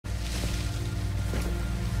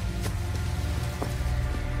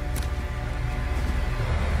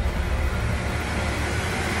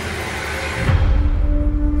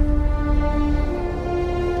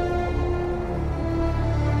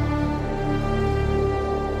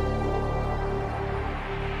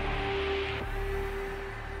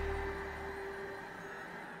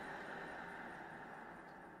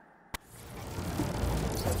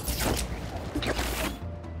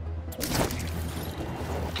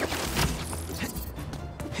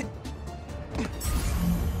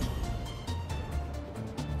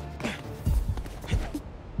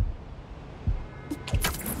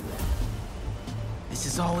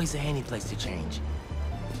always a handy place to change.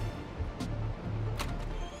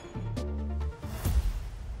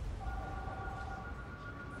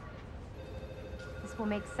 This will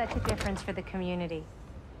make such a difference for the community.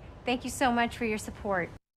 Thank you so much for your support.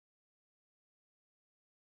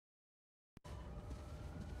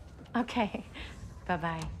 Okay,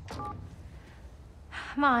 bye-bye.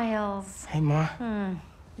 Miles. Hey, Ma.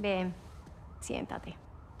 Ven, siéntate.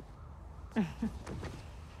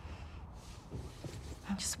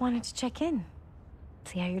 I just wanted to check in.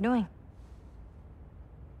 See how you're doing.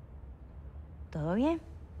 ¿Todo bien?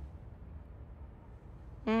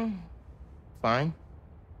 Fine.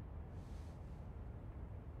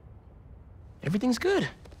 Everything's good.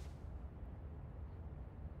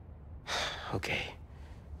 Okay.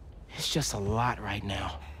 It's just a lot right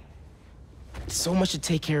now. So much to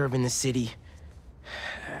take care of in the city.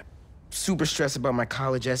 Super stressed about my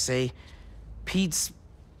college essay. Pete's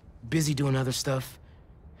busy doing other stuff.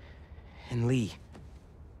 And Lee.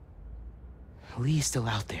 Lee's still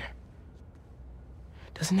out there.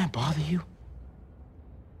 Doesn't that bother you?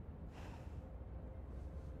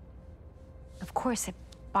 Of course it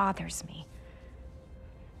bothers me.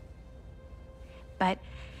 But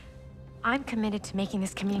I'm committed to making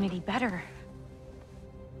this community better.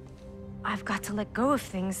 I've got to let go of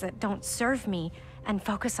things that don't serve me and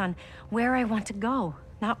focus on where I want to go,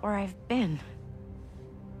 not where I've been.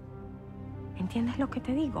 ¿Entiendes lo que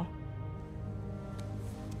te digo?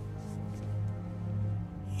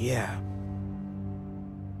 Yeah.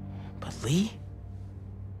 But Lee?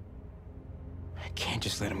 I can't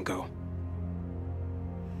just let him go.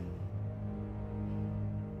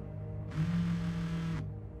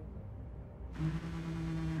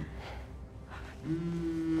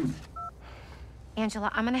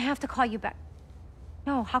 Angela, I'm gonna have to call you back.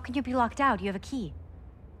 No, how can you be locked out? You have a key.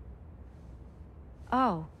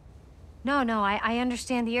 Oh. No, I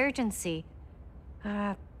understand the urgency.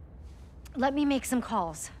 Let me make some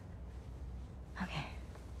calls. Okay.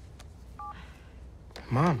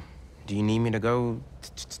 Mom, do you need me to go?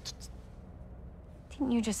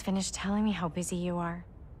 Didn't you just finish telling me how busy you are?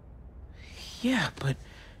 Yeah, but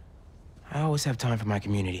I always have time for my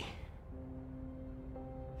community.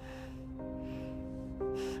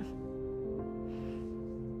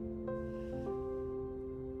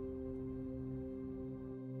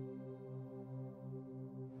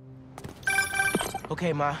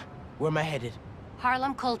 Okay, Ma. Where am I headed?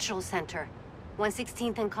 Harlem Cultural Center,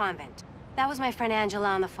 116th and Convent. That was my friend Angela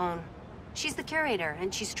on the phone. She's the curator,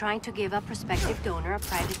 and she's trying to give a prospective donor a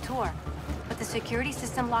private tour. But the security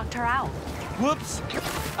system locked her out. Whoops!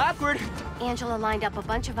 Awkward! Angela lined up a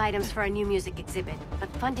bunch of items for a new music exhibit, but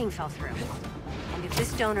funding fell through. And if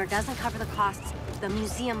this donor doesn't cover the costs, the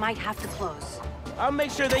museum might have to close. I'll make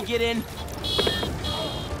sure they get in.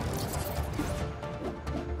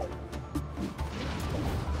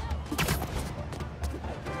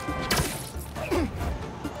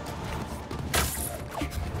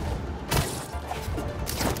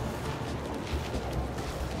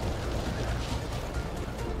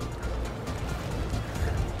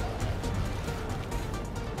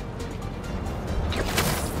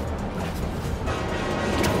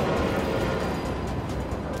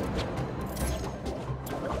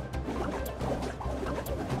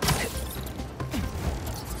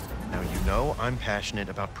 I'm passionate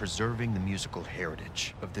about preserving the musical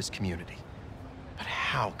heritage of this community. But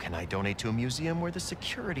how can I donate to a museum where the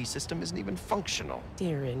security system isn't even functional?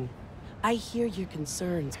 Darren, I hear your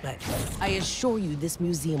concerns, but I assure you this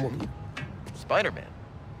museum will be... Spiderman?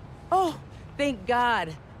 Oh, thank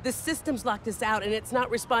God. The system's locked us out and it's not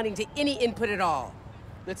responding to any input at all.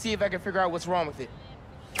 Let's see if I can figure out what's wrong with it.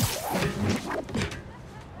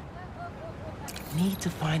 Need to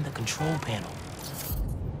find the control panel.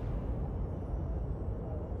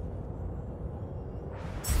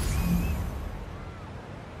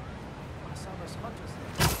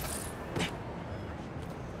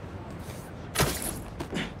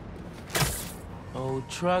 Old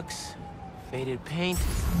trucks, faded paint.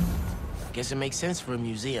 Guess it makes sense for a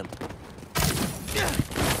museum.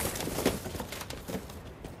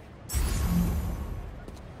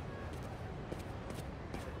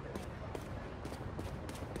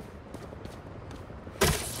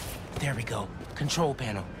 There we go. Control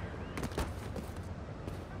panel.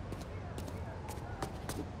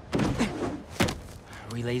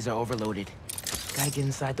 Relays are overloaded. Gotta get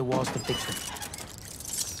inside the walls to fix them.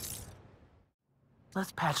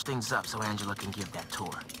 Let's patch things up so Angela can give that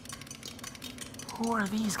tour. Who are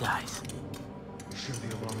these guys? You sure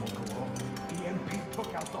the alarm won't go off? The EMP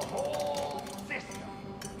took out the whole system.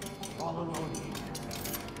 All alone here.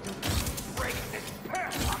 Break this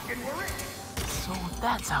padlock and we're in. So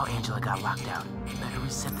that's how Angela got locked out. Better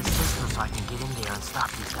reset the system so I can get in there and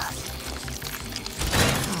stop these guys.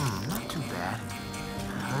 Not too bad.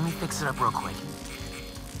 Let me fix it up real quick.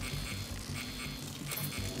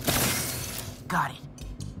 Got it.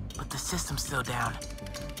 But the system's still down.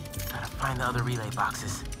 Gotta find the other relay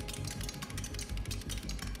boxes.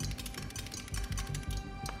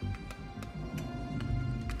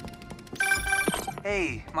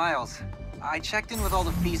 Hey, Miles. I checked in with all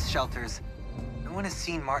the feast shelters. No one has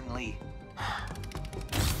seen Martin Lee.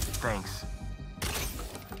 Thanks.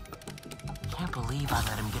 Can't believe I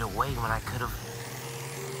let him get away when I could've...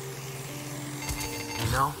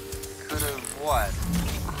 You know? Could've what?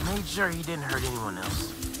 Made sure he didn't hurt anyone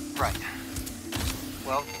else. Right.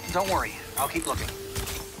 Well, don't worry. I'll keep looking.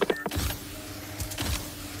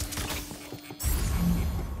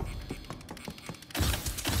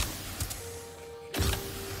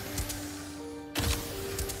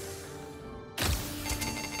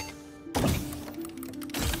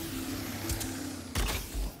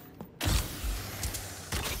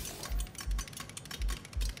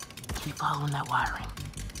 Keep following that wiring.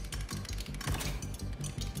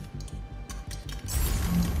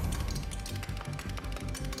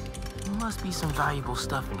 Must be some valuable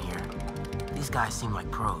stuff in here. These guys seem like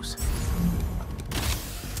pros.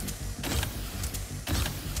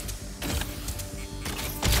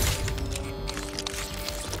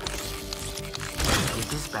 Get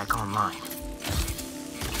this back online.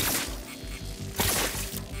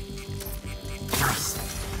 Nice.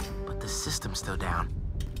 But the system's still down.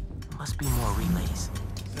 Must be more relays.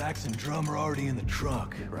 Sax and drum are already in the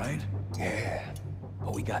truck, right? Yeah,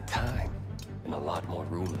 but we got time. And a lot more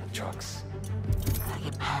room in the trucks. Gotta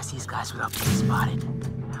get past these guys without being spotted.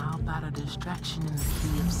 How about a distraction in the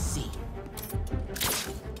key of C?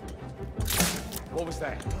 What was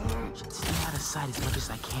that? Should stay out of sight as much as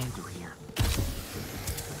I can through here.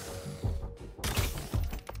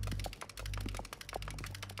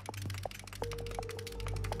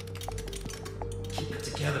 Keep it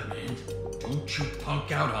together, man. Don't you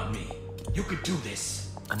punk out on me. You could do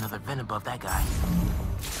this. Another vent above that guy.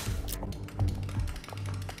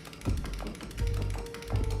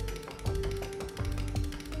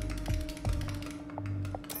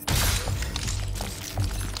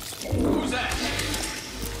 Who's that?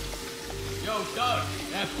 Yo, Doug,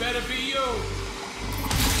 that better be you.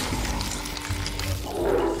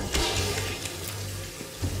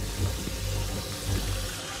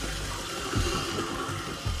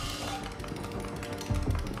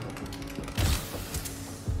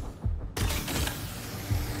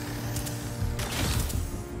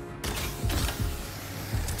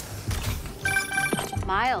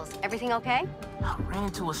 Miles, everything okay? I ran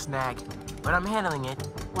into a snag, but I'm handling it.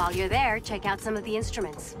 While you're there, check out some of the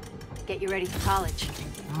instruments. Get you ready for college.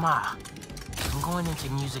 Ma, I'm going into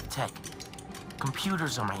music tech.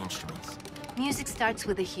 Computers are my instruments. Music starts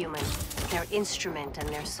with a human, their instrument and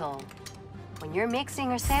their soul. When you're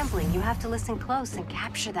mixing or sampling, you have to listen close and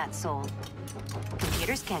capture that soul.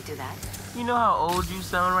 Computers can't do that. You know how old you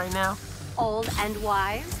sound right now? Old and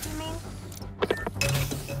wise, you mean?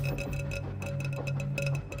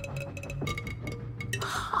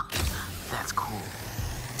 That's cool.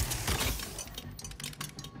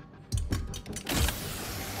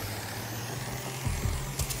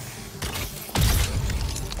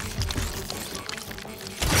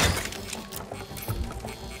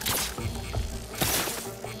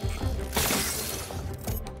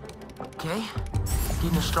 Okay,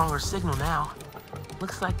 getting a stronger signal now.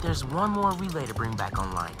 Looks like there's one more relay to bring back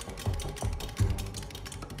online.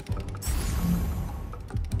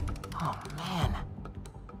 Oh man,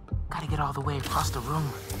 gotta get all the way across the room.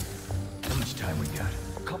 How much time we got?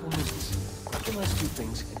 A couple minutes. Grab the last few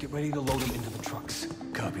things and get ready to load them into the trucks.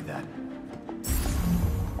 Copy that.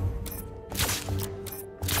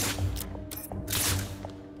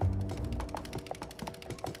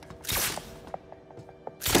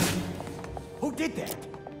 Who did that?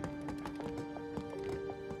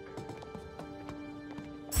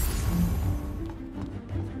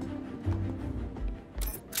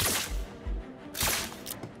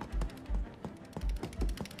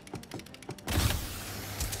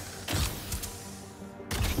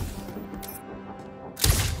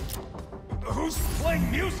 Who's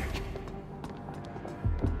playing music?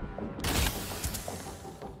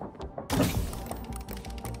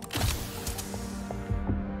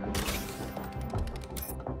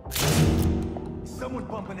 Someone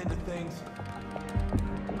bumping into things.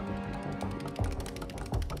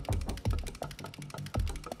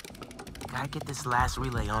 Gotta get this last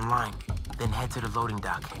relay online, then head to the loading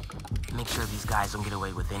dock. Make sure these guys don't get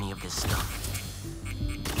away with any of this stuff.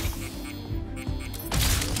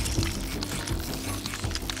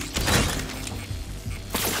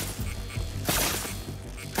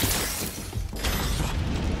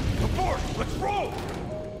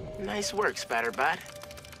 Nice work, Spider-Bot.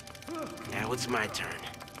 Now it's my turn.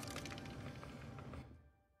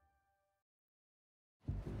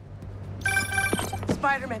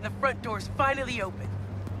 Spider-Man, the front door's finally open.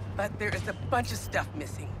 But there is a bunch of stuff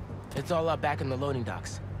missing. It's all up back in the loading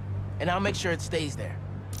docks. And I'll make sure it stays there.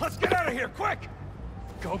 Let's get out of here, quick!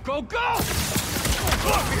 Go, go, go! Look,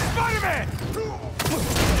 it's Spider-Man!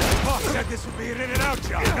 Boss said this would be an in-and-out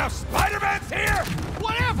job. Now Spider-Man's here!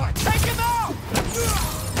 Whatever! Take him out!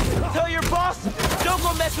 Tell your boss, don't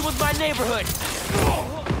go messing with my neighborhood!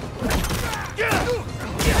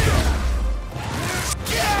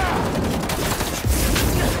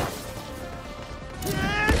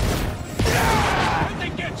 Where'd they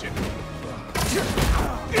get you?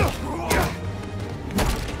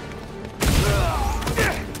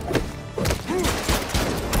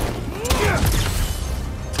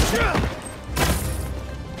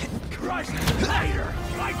 Christ, later!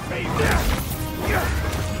 Like me!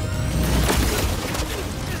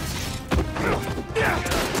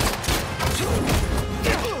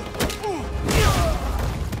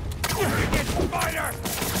 Spider!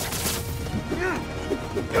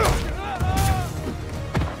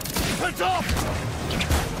 Heads up!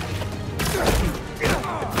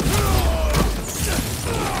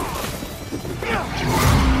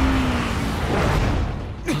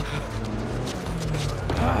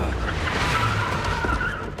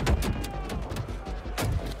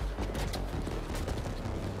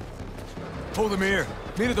 Hold him here.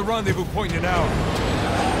 Meet at the rendezvous point in an hour.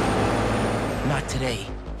 Not today.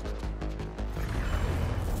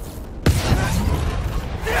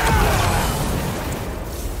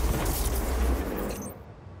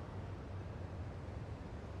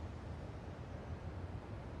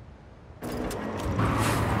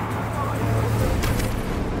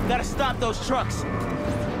 Gotta stop those trucks.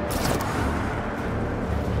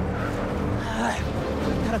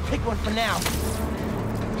 Gotta pick one for now.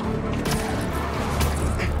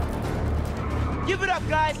 Give it up,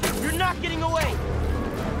 guys! You're not getting away!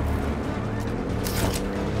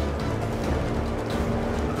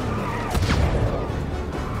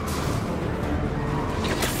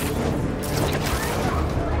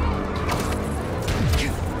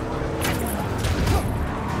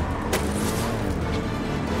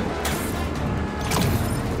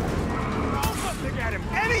 Nothing at him!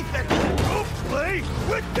 Anything! Oops, Lee!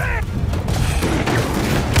 With that!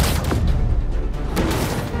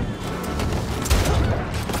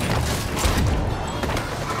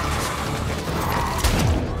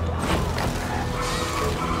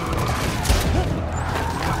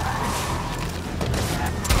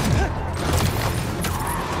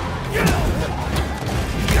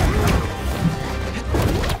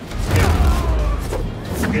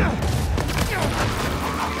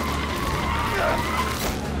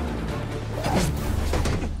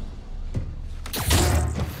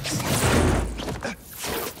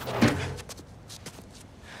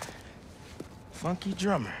 Funky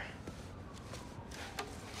drummer.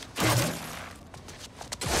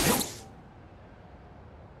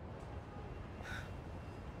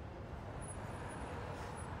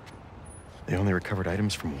 They only recovered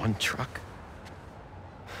items from one truck?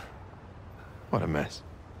 What a mess.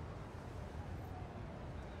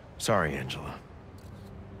 Sorry, Angela.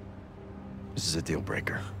 This is a deal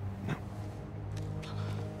breaker. No.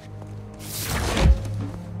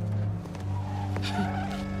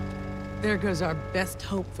 There goes our best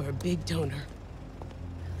hope for a big donor.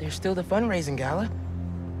 There's still the fundraising gala.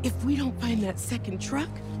 If we don't find that second truck,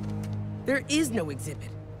 there is no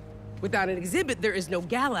exhibit. Without an exhibit, there is no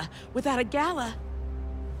gala. Without a gala,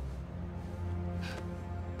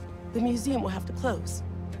 the museum will have to close.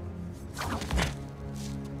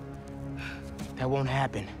 That won't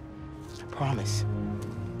happen. I promise.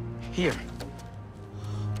 Here.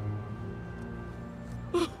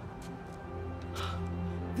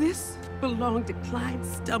 This belonged to Clyde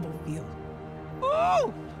Stubblefield.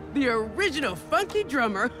 Ooh! The original funky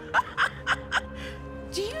drummer.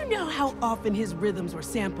 Do you know how often his rhythms were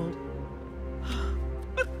sampled?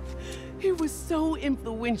 He was so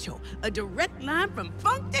influential. A direct line from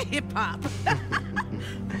funk to hip-hop.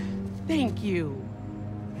 Thank you.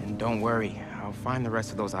 And don't worry, I'll find the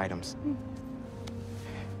rest of those items.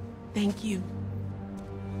 Thank you.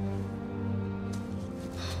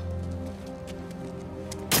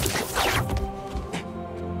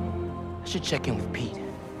 I should check in with Pete.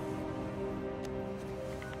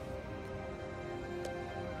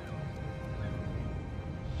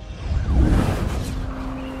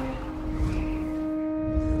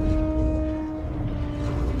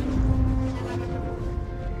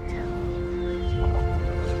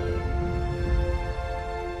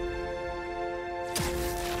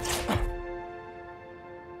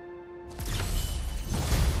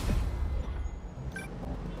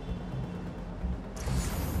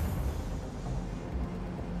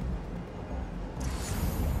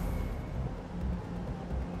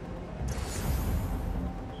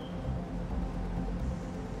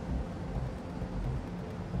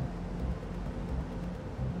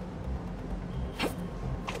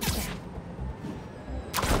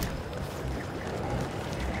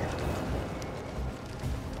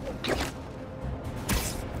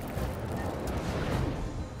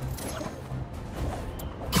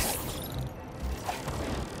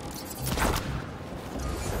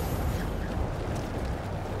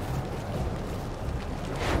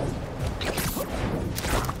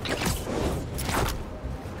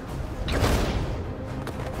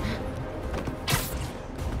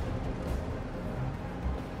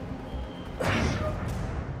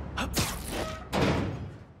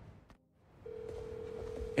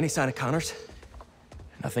 Any sign of Connors?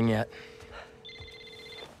 Nothing yet.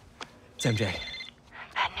 It's MJ.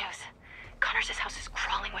 Bad news. Connors' house is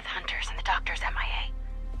crawling with hunters and the doctor's MIA.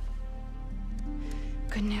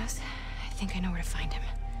 Good news. I think I know where to find him.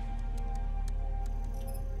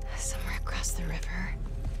 Somewhere across the river.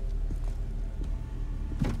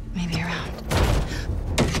 Maybe around.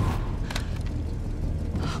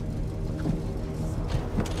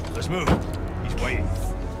 Let's move. He's waiting.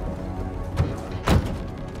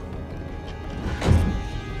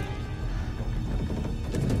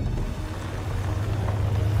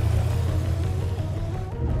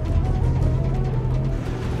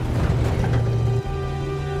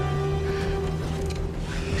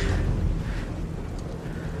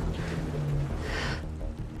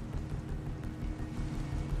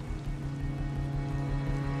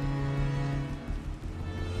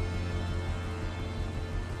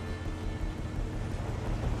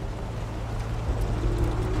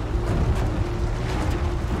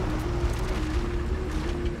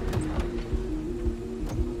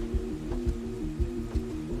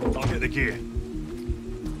 I'll get the gear.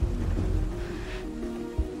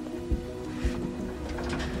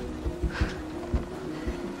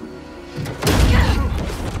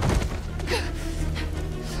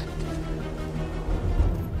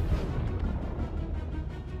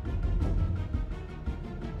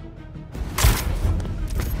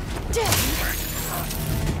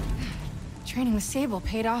 Training with Sable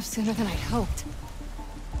paid off sooner than I'd hoped.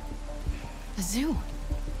 The zoo.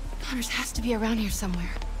 Connors has to be around here somewhere.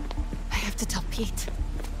 I have to tell Pete.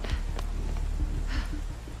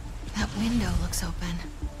 That window looks open.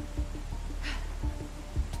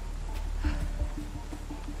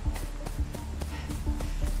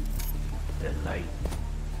 The light.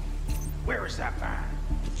 Where is that van?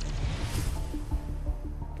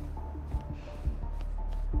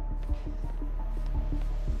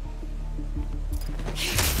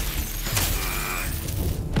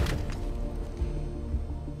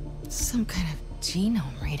 Some kind of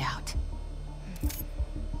genome readout.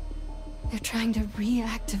 They're trying to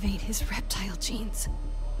reactivate his reptile genes.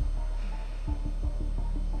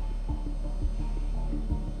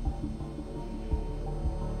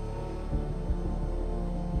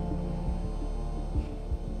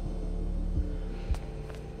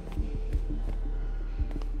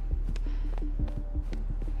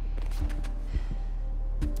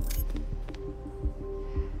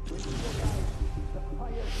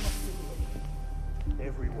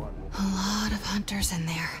 A lot of hunters in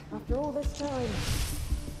there. After all this time,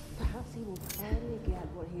 perhaps he will finally get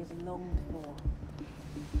what he has longed for.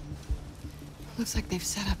 Looks like they've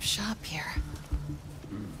set up shop here.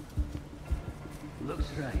 Looks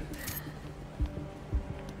right.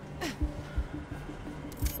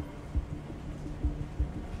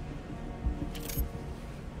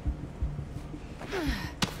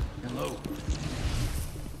 Hello.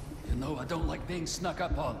 You know, I don't like being snuck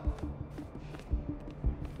up on.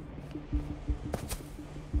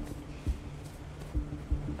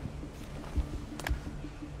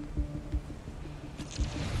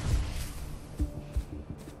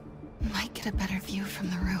 Might get a better view from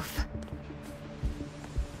the roof.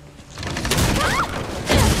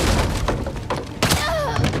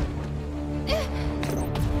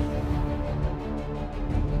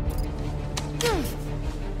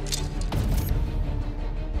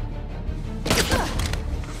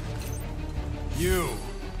 You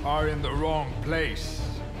are in the wrong place,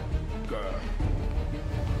 girl.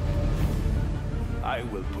 I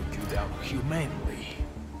will put you down humanely.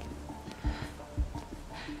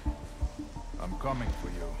 I'm coming for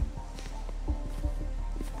you.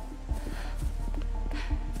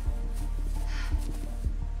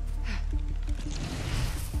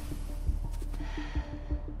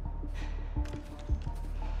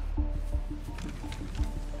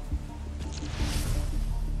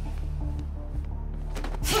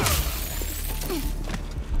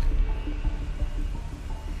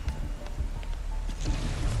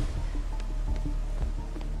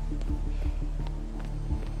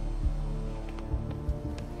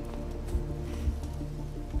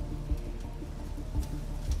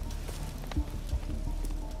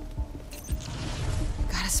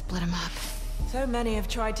 Gotta split him up. So many have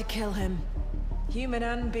tried to kill him. Human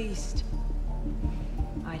and beast.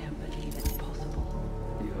 I don't believe it's possible.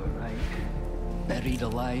 You're right. Buried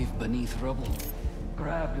alive beneath rubble.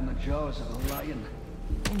 Grabbed in the jaws of a lion.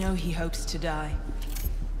 I know he hopes to die.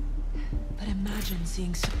 But imagine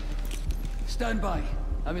seeing so... Stand by.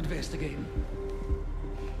 I'm investigating.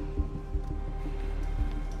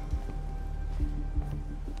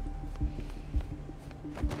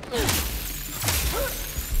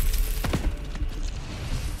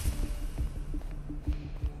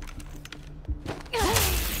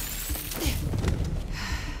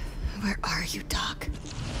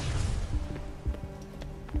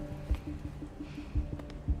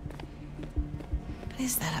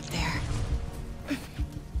 is that up there?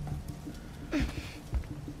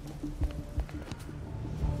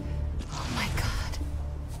 Oh my god.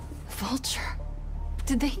 Vulture.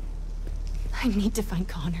 Did they... I need to find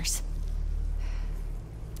Connors.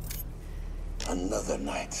 Another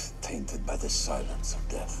night tainted by the silence of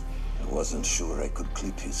death. I wasn't sure I could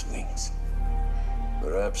clip his wings.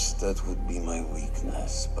 Perhaps that would be my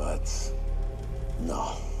weakness, but...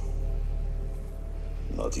 no.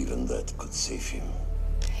 Not even that could save him.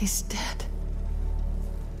 He's dead.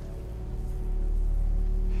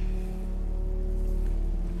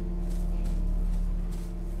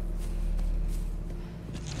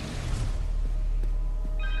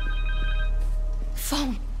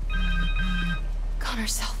 Phone.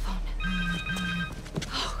 Connor's cell phone.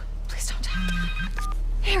 Oh, please don't die.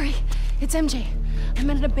 Harry, it's MJ. I'm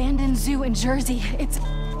at an abandoned zoo in Jersey. It's...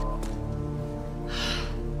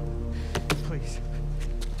 Please,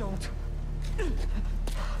 don't.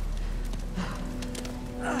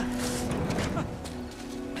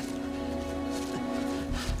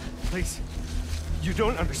 Please, you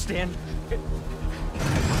don't understand.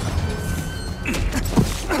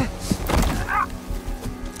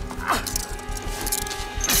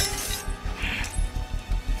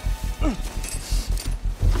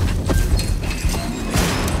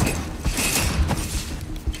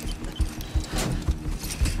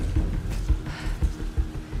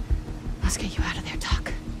 Let's get you out of there,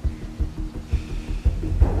 Doc.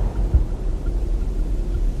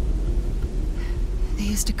 They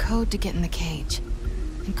used a code to get in the cage.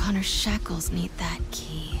 And Connor's shackles need that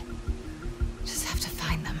key. Just have to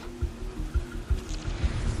find them.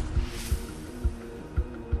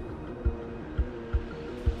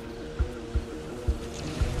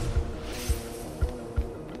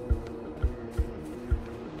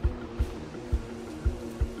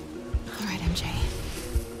 All right, MJ.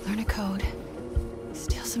 Learn a code.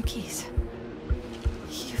 Steal some keys.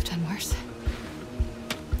 You've done worse.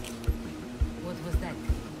 What was that?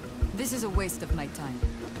 This is a waste of my time.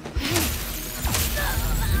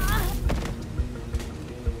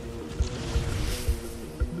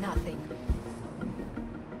 Nothing.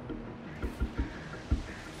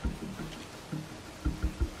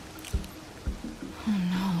 Oh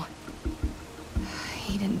no.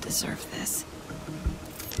 He didn't deserve this.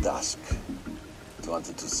 Dusk.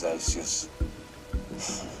 22 Celsius.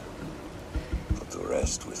 Put to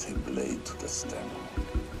rest with a blade to the sternum.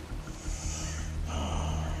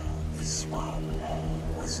 This one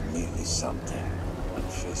was merely something when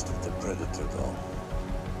faced with the Predator, though.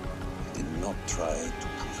 He did not try to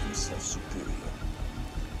prove himself superior.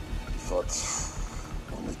 He fought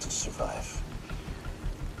only to survive.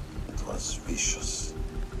 It was vicious,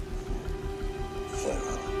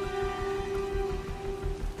 feral,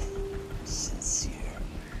 sincere.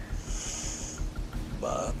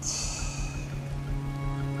 But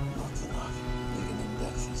not enough. Even in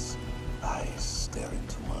death, his eyes stare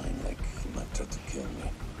into mine like he might try to kill me.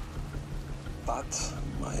 But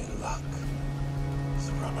my luck has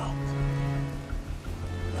run out.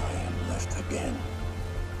 I am left again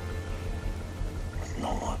with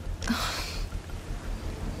no one.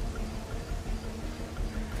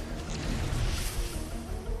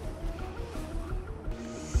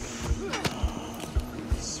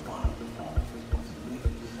 This one was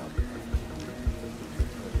really something.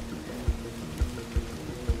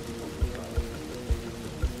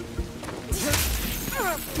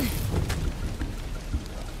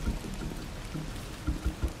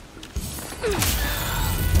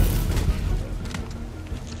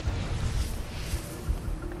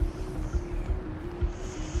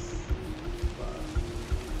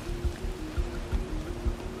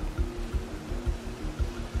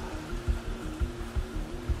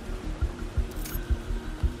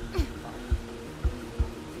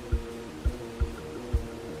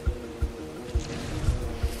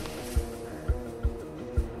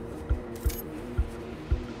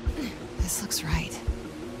 This looks right.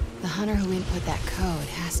 The hunter who input that code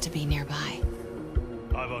has to be nearby.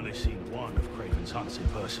 I've only seen one of Craven's hunts in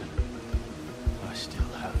person. I still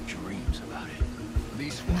have dreams about it.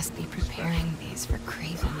 These Must be preparing these for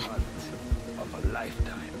Craven. of a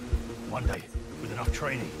lifetime. One day, with enough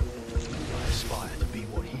training, I aspire to be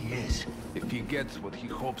what he is. If he gets what he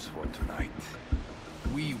hopes for tonight,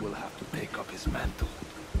 we will have to take up his mantle.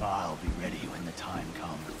 I'll be ready when the time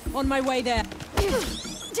comes. On my way there.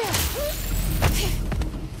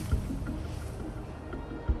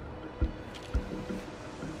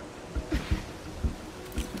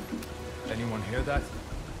 Anyone hear that?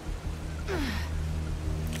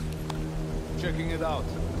 Checking it out.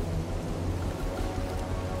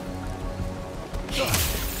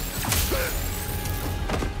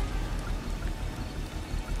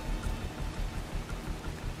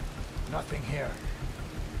 happening here?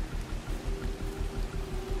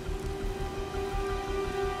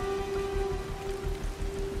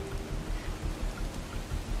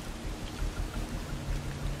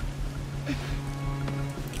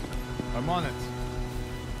 I'm on it.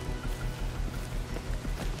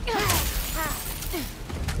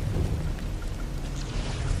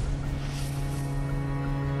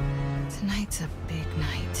 Tonight's a big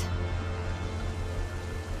night.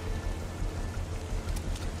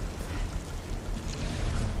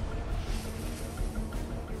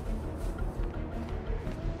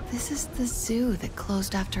 This is the zoo that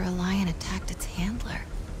closed after a lion attacked its handler.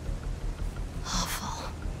 Awful.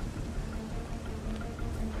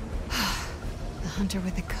 The hunter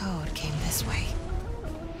with the code came this way.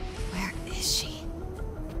 Where is she?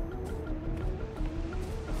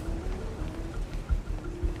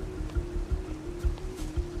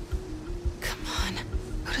 Come on.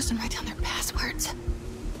 Who doesn't write down their passwords?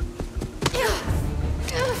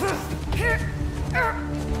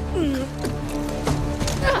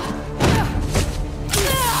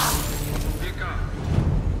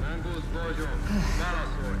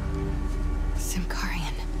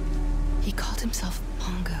 Simkarian. He called himself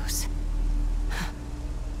Mongoose.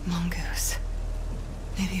 Mongoose.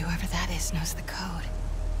 Maybe whoever that is knows the code.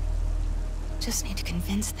 Just need to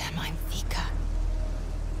convince them I'm Vika.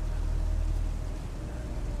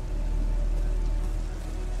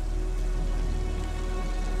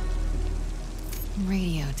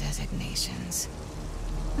 Radio designations.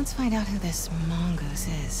 Let's find out who this Mongoose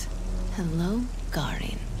is. Hello,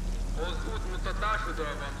 Garin.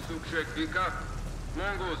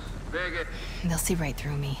 They'll see right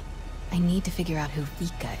through me. I need to figure out who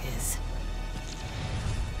Vika is.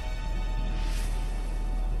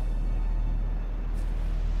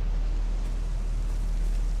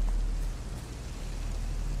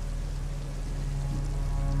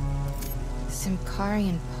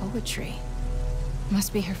 Simkarian poetry.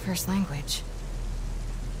 Must be her first language.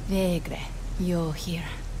 Vegre, yo here.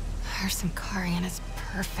 Her Simkarian is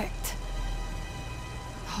perfect.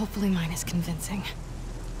 Hopefully mine is convincing.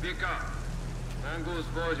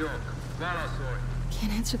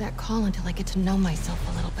 Can't answer that call until I get to know myself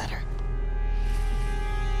a little better.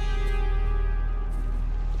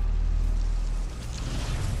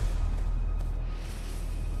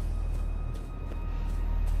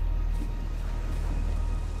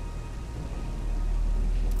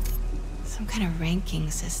 Some kind of ranking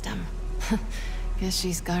system. Guess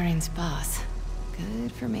she's Garin's boss.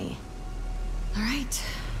 Good for me. All right,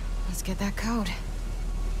 let's get that code.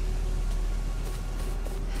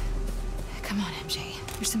 Come on, MJ.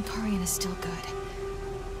 Your Simkarian is still good.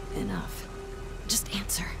 Enough. Just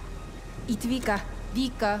answer. Itt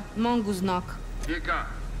Vika, Monguznak. Vika,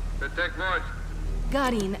 te tek vagy?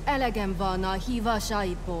 Garin, elegem van a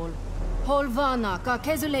hívásaidból. Hol vannak a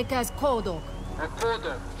kezülékhez kódok? A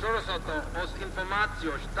kódok sorozata az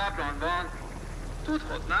információs táblán van.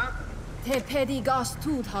 Tudhatnád? Te pedig azt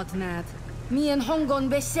tudhatnád. Milyen hangon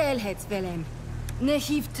beszélhetsz velem. Ne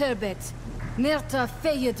hív többet, mert a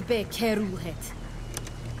fejedbe kerülhet.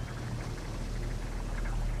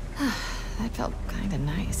 That felt kinda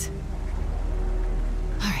nice.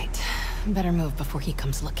 All right, better move before he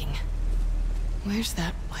comes looking. Where's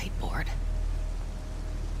that whiteboard?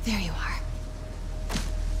 There you are.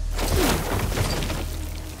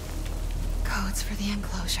 Codes for the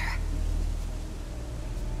enclosure.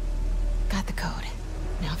 Got the code.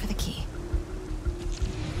 Now for the key.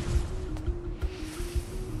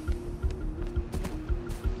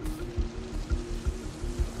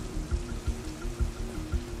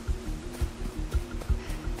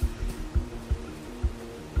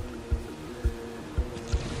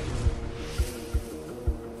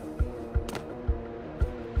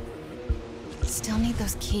 Still need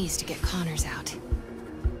those keys to get Connors out.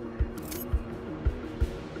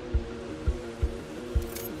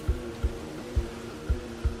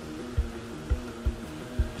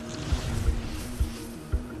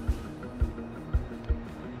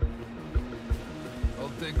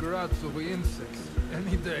 I'll take rats over insects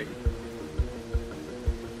any day.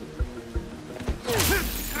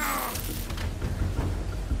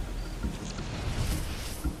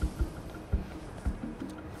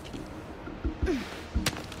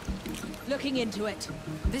 Looking into it.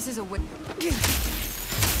 This is a I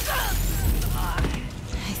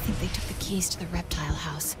think they took the keys to the reptile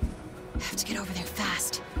house. Have to get over there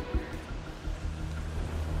fast.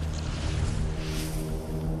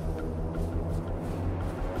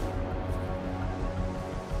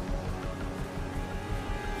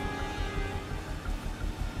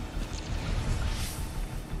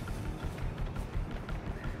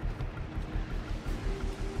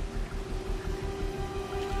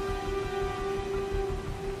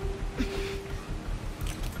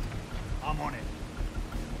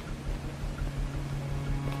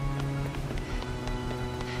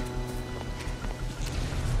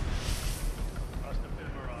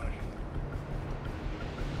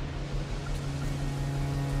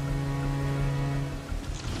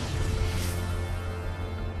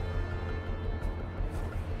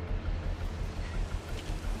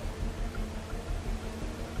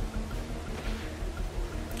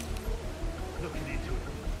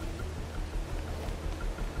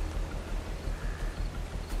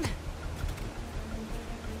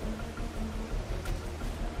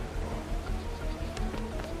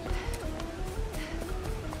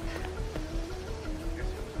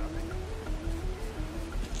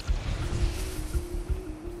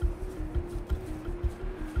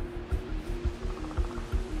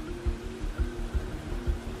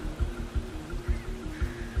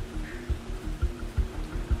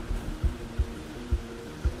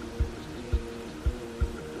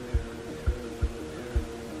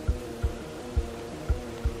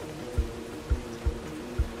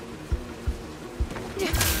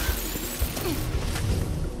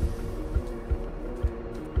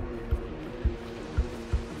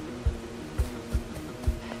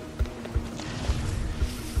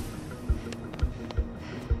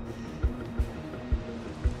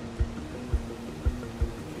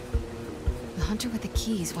 hunter with the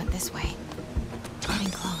keys went this way. Getting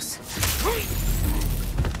close.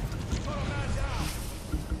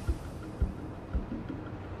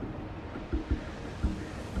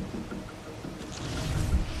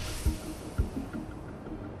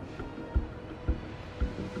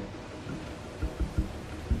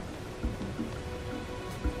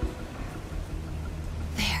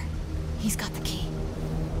 There. He's got the key.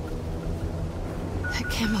 That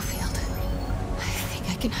camo field. I think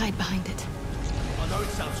I can hide behind it. I know it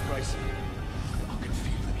sounds crazy. I can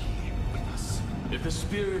feel them here with us. If the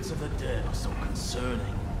spirits of the dead are so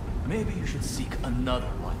concerning, maybe you should seek another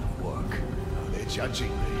line of work. They're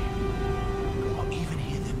judging me. I'll even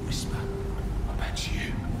hear them whisper about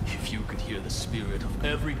you. If you could hear the spirit of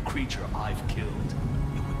every creature I've killed,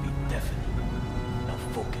 it would be deafening. Now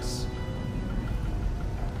focus.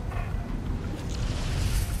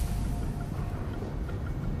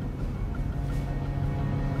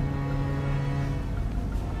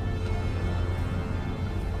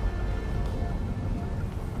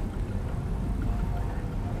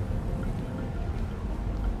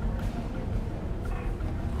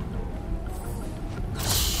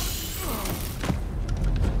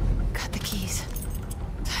 Got the keys.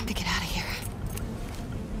 Time to get out of here.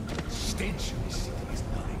 Stench of this city is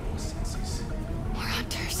nulling your senses. More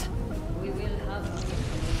hunters. We will have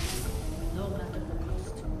no matter the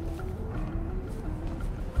cost.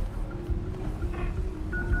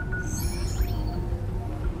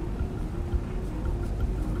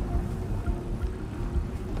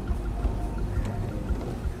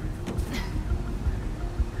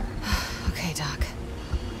 Okay, Doc.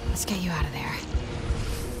 Let's get you out of there.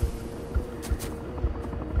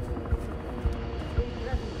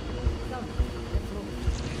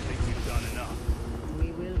 Think we've done enough? We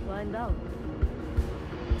will find out.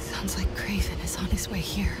 Sounds like Craven is on his way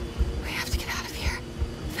here. We have to get out of here.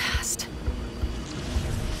 Fast.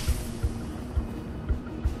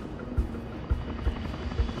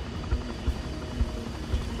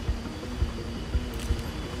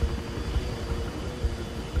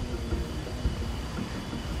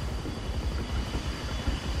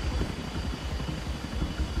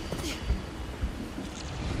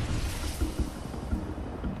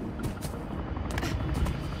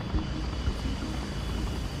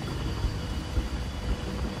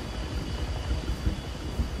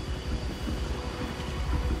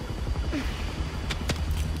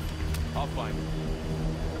 I'll find it.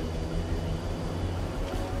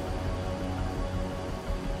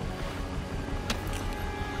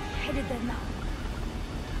 Headed there now.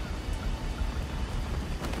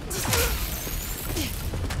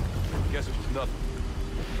 Guess it was nothing.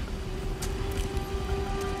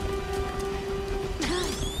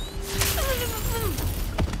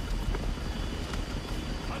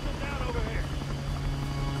 Hunt them down over here.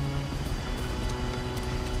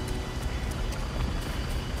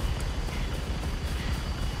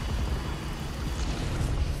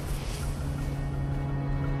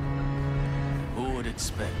 Who would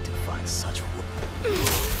expect to find such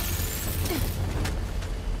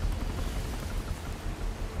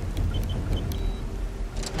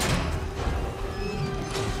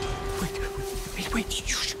Wait.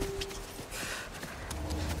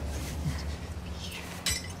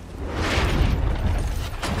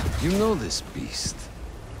 You know this beast.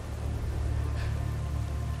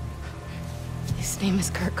 His name is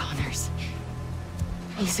Kurt Connors.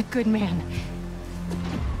 He's a good man.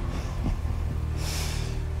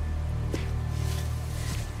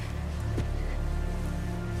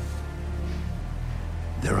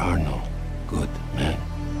 There are no good men.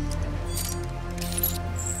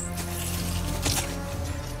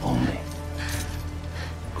 Only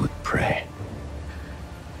good prey.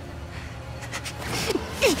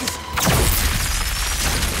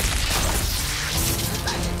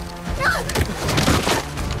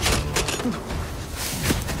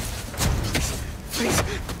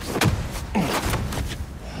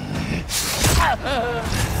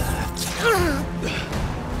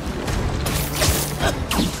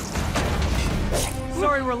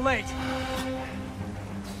 Sorry we're late.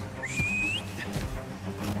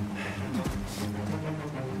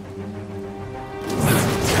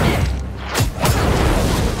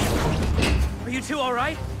 Are you two all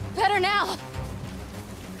right? Better now!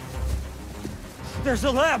 There's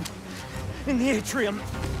a lab in the atrium.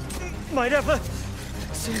 Might have a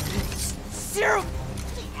serum.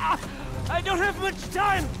 I don't have much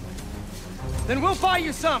time. Then we'll buy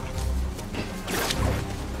you some.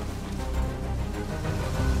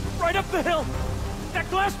 Right up the hill. That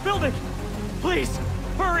glass building. Please,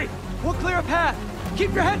 hurry. We'll clear a path.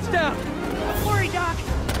 Keep your heads down. Don't worry, Doc.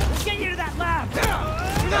 We'll get you to that lab.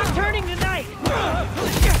 You're not turning tonight.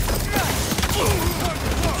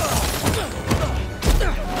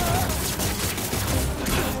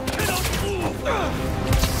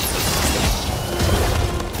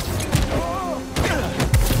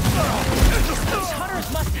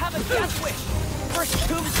 First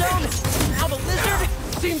Tombstone, now the Lizard.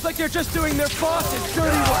 Seems like they're just doing their boss's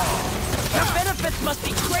dirty work. Their benefits must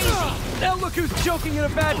be crazy. Now look who's joking at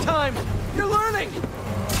a bad time. You're learning.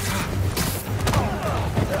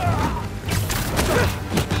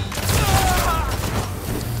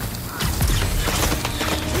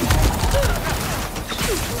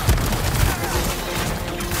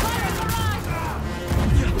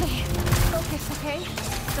 Focus, okay?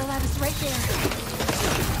 The lab is right there.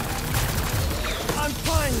 I'm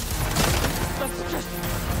fine. Let's just...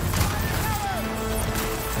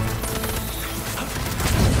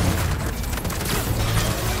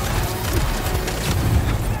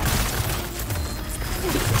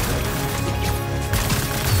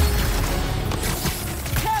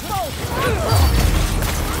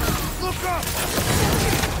 Look up!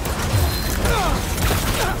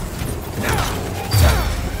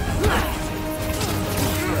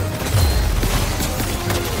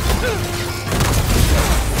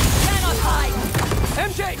 Cannot hide!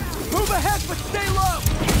 MJ, move ahead, but stay low!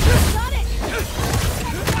 Got it!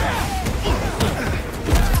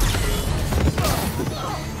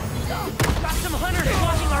 Got some hunters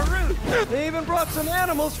blocking our route! They even brought some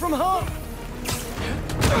animals from home!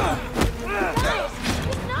 Guys,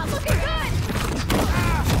 it's not looking good!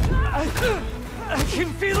 I can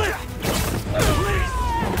feel it! Please!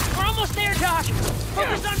 We're almost there, Doc!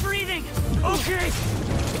 Focus on breathing! Okay!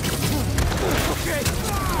 Okay!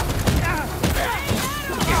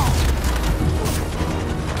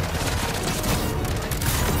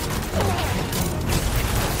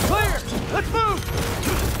 Clear! Let's move!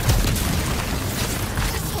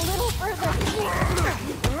 A little further.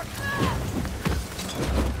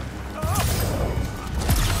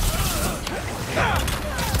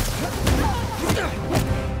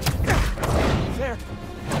 There!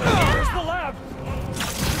 Where's the lab?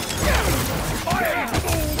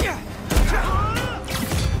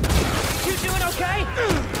 You doing okay?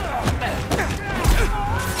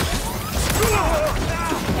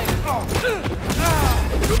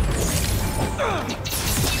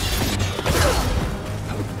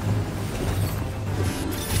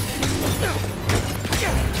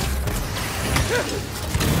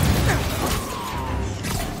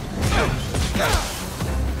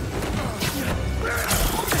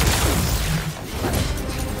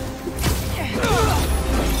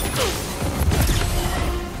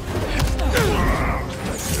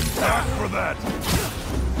 Back for that!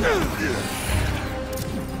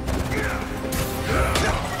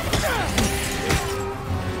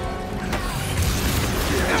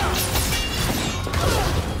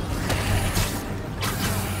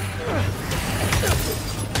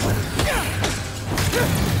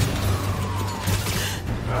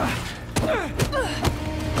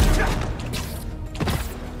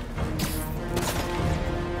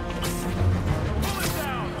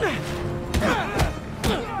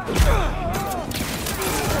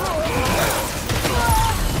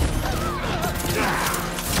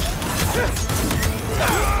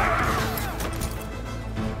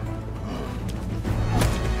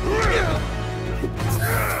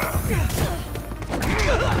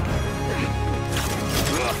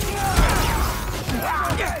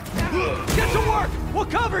 Get to work! We'll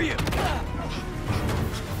cover you!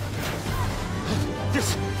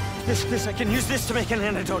 This, I can use this to make an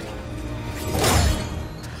antidote.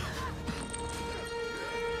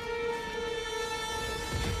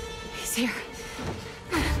 He's here.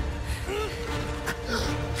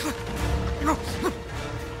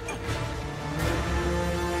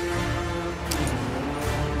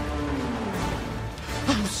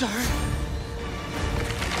 I'm sorry.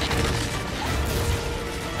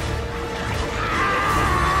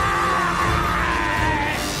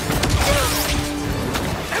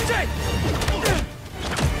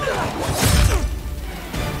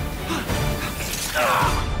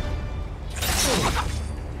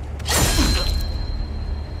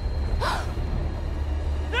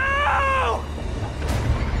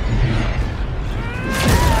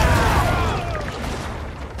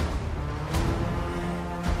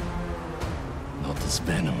 Not as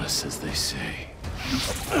venomous as they say.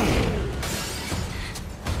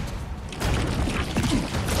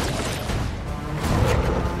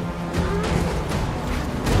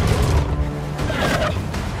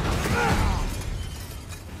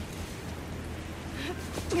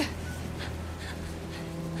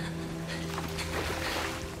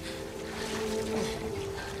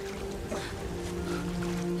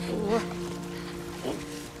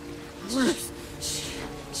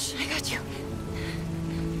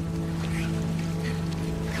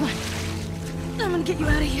 get you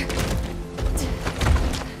out of here.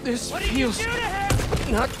 This feels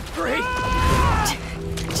not great.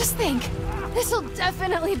 Just think, this'll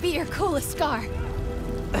definitely be your coolest scar.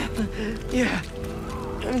 Yeah.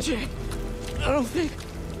 MJ, I don't think...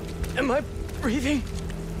 Am I breathing?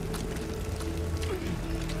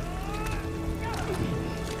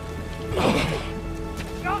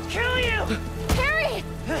 I'll kill you! Harry!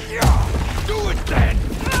 Do it then!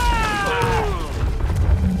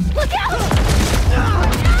 Look out!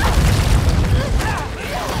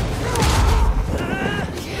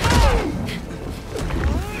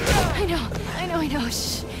 I know.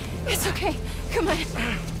 Shh. It's okay. Come on.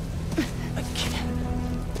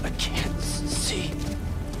 I can't see.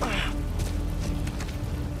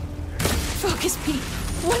 Focus, Pete.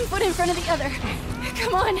 One foot in front of the other.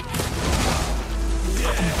 Come on.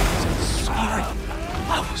 Sorry.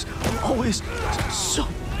 I was always so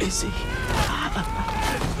busy.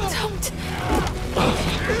 Don't.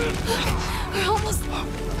 We're almost...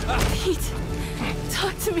 Pete,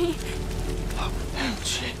 talk to me.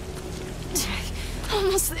 Shit.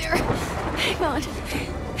 Almost there. Hang on.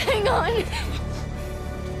 Hang on.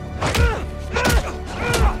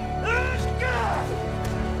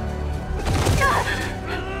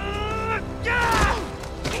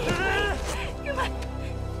 Come on.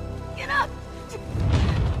 Get up.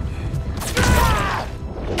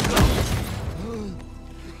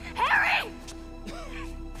 Harry!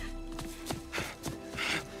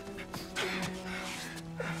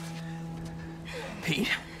 Pete.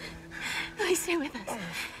 Please stay with us.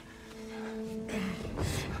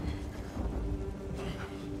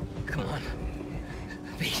 Come on.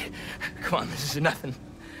 Pete. Come on, this is nothing.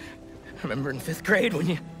 Remember in 5th grade when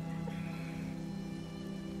you...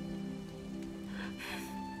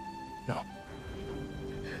 No.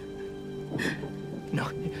 No.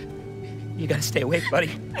 You gotta stay awake, buddy.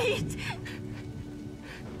 Pete!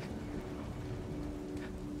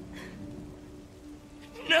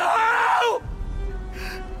 No!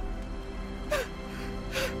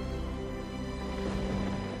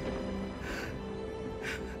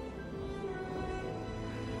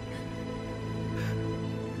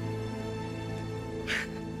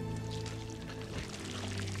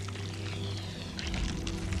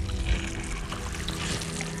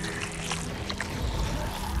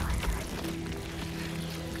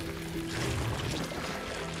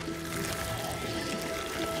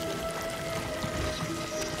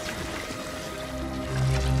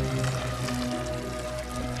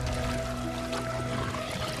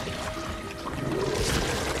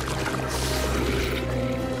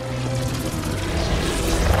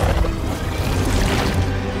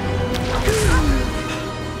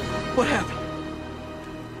 What happened?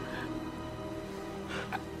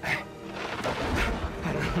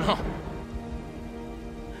 I don't know.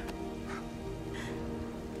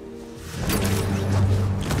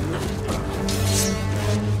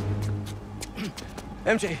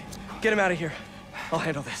 MJ, get him out of here. I'll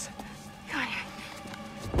handle this. Come on.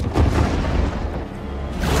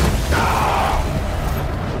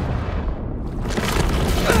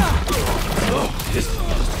 Oh, this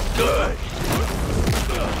feels good.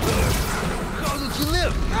 How did you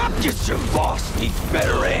live? Get your boss needs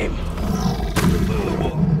better aim.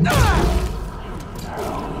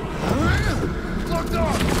 Locked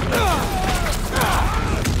on.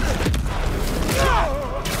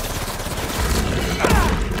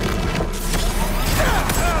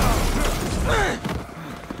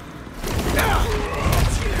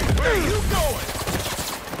 Where are you going?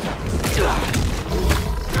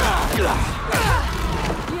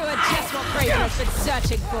 You are just what Craven has been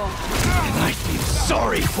searching for. And I feel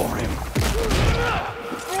sorry for him.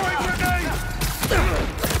 Throwing grenade!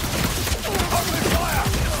 Open fire!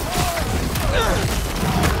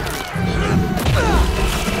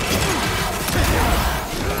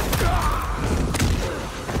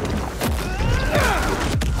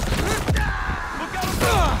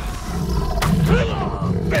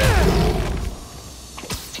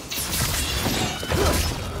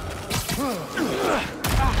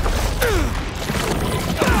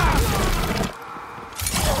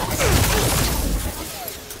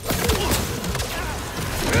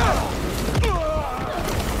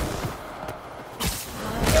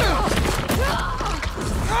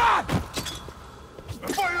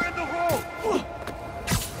 Fire in the hole!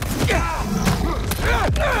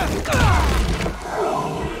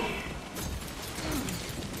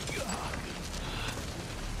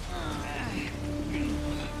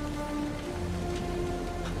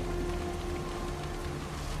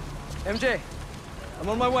 MJ, I'm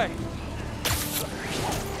on my way.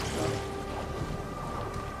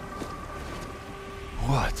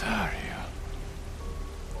 What are you?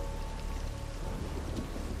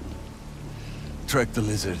 track the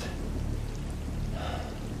lizard.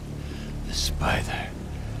 The spider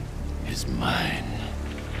is mine.